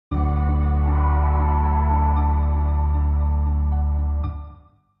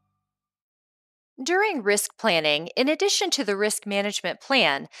During risk planning, in addition to the risk management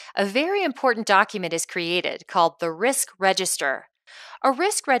plan, a very important document is created called the Risk Register. A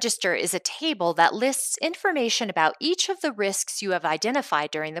risk register is a table that lists information about each of the risks you have identified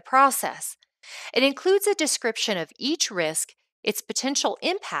during the process. It includes a description of each risk, its potential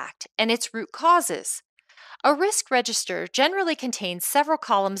impact, and its root causes. A risk register generally contains several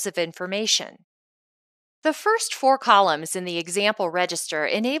columns of information. The first four columns in the example register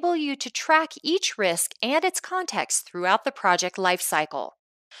enable you to track each risk and its context throughout the project lifecycle.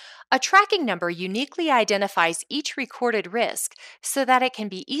 A tracking number uniquely identifies each recorded risk so that it can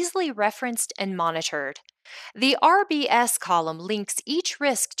be easily referenced and monitored. The RBS column links each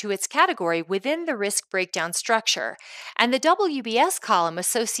risk to its category within the risk breakdown structure, and the WBS column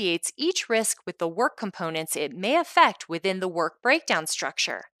associates each risk with the work components it may affect within the work breakdown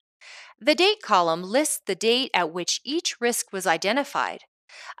structure. The date column lists the date at which each risk was identified.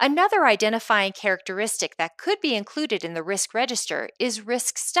 Another identifying characteristic that could be included in the risk register is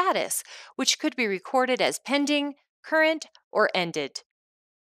risk status, which could be recorded as pending, current, or ended.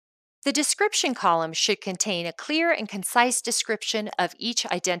 The description column should contain a clear and concise description of each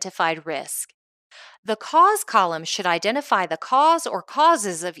identified risk. The cause column should identify the cause or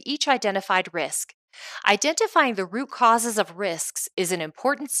causes of each identified risk. Identifying the root causes of risks is an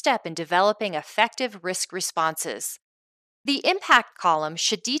important step in developing effective risk responses. The impact column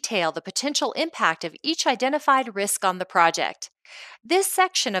should detail the potential impact of each identified risk on the project. This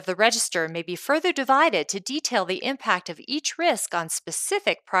section of the register may be further divided to detail the impact of each risk on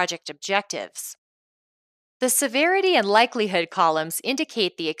specific project objectives. The severity and likelihood columns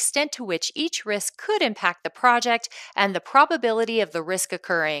indicate the extent to which each risk could impact the project and the probability of the risk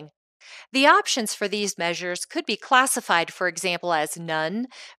occurring. The options for these measures could be classified, for example, as none,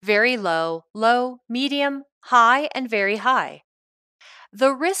 very low, low, medium, high, and very high.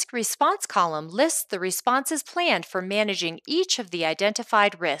 The risk response column lists the responses planned for managing each of the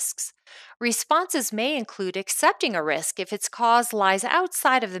identified risks. Responses may include accepting a risk if its cause lies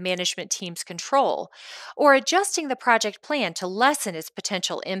outside of the management team's control, or adjusting the project plan to lessen its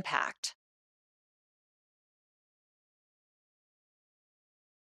potential impact.